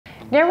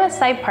Near West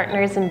Side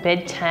Partners in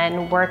Bid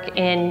 10 work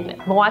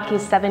in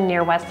Milwaukee's 7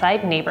 Near West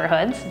Side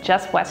neighborhoods,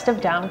 just west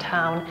of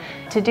downtown,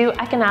 to do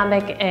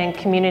economic and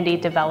community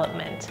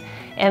development.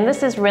 And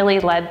this is really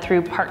led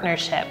through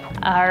partnership.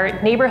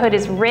 Our neighborhood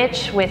is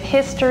rich with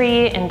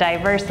history and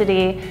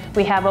diversity.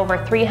 We have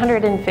over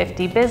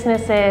 350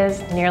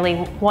 businesses, nearly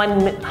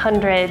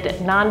 100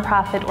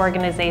 nonprofit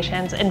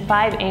organizations, and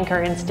 5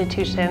 anchor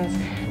institutions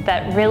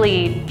that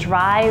really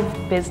drive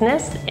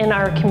business in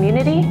our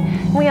community.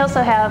 We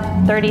also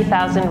have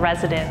 30,000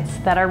 residents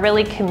that are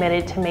really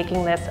committed to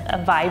making this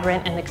a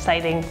vibrant and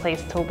exciting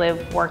place to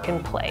live, work,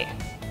 and play.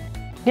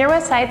 Near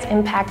West Side's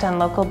impact on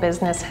local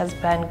business has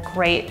been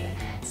great.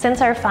 Since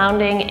our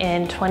founding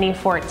in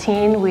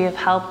 2014, we have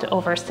helped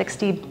over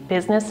 60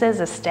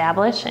 businesses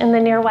establish in the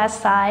Near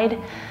West Side.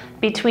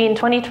 Between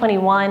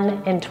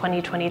 2021 and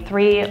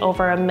 2023,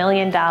 over $1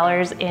 million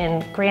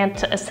in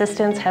grant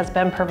assistance has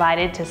been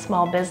provided to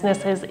small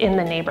businesses in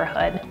the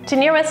neighborhood. To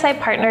Near West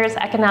Side Partners,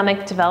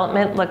 economic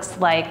development looks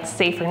like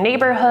safer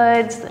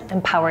neighborhoods,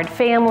 empowered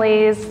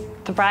families,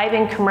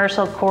 thriving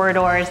commercial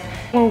corridors,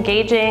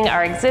 engaging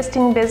our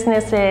existing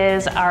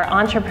businesses, our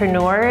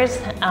entrepreneurs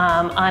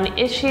on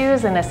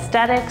issues and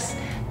aesthetics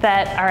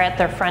that are at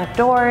their front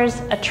doors,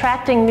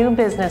 attracting new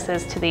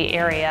businesses to the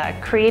area,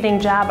 creating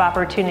job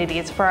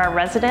opportunities for our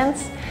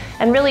residents,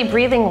 and really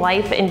breathing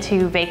life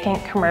into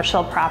vacant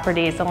commercial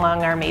properties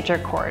along our major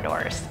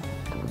corridors.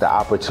 The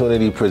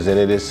opportunity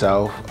presented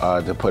itself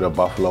to put a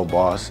Buffalo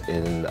Boss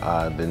in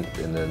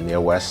the Near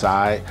West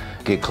Side,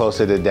 get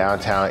closer to the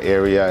downtown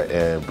area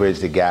and bridge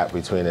the gap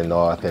between the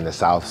north and the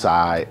south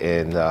side,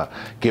 and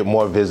get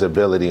more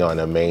visibility on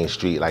the main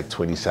street like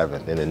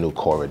 27th in the new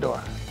corridor.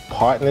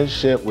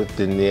 Partnership with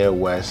the Near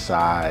West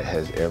Side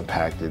has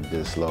impacted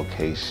this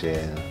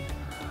location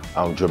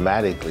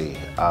dramatically.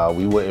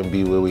 We wouldn't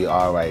be where we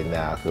are right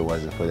now if it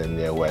wasn't for the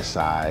Near West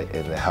Side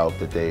and the help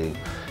that they've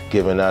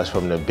given us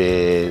from the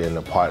bid and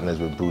the partners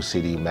with Brew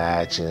City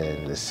Match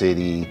and the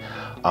city.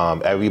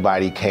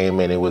 Everybody came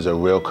in. It was a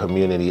real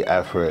community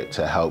effort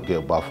to help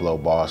get Buffalo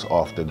Boss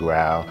off the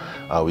ground.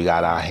 We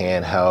got our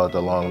hand held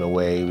along the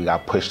way. We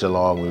got pushed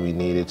along when we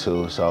needed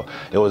to. So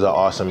it was an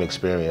awesome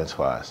experience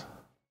for us.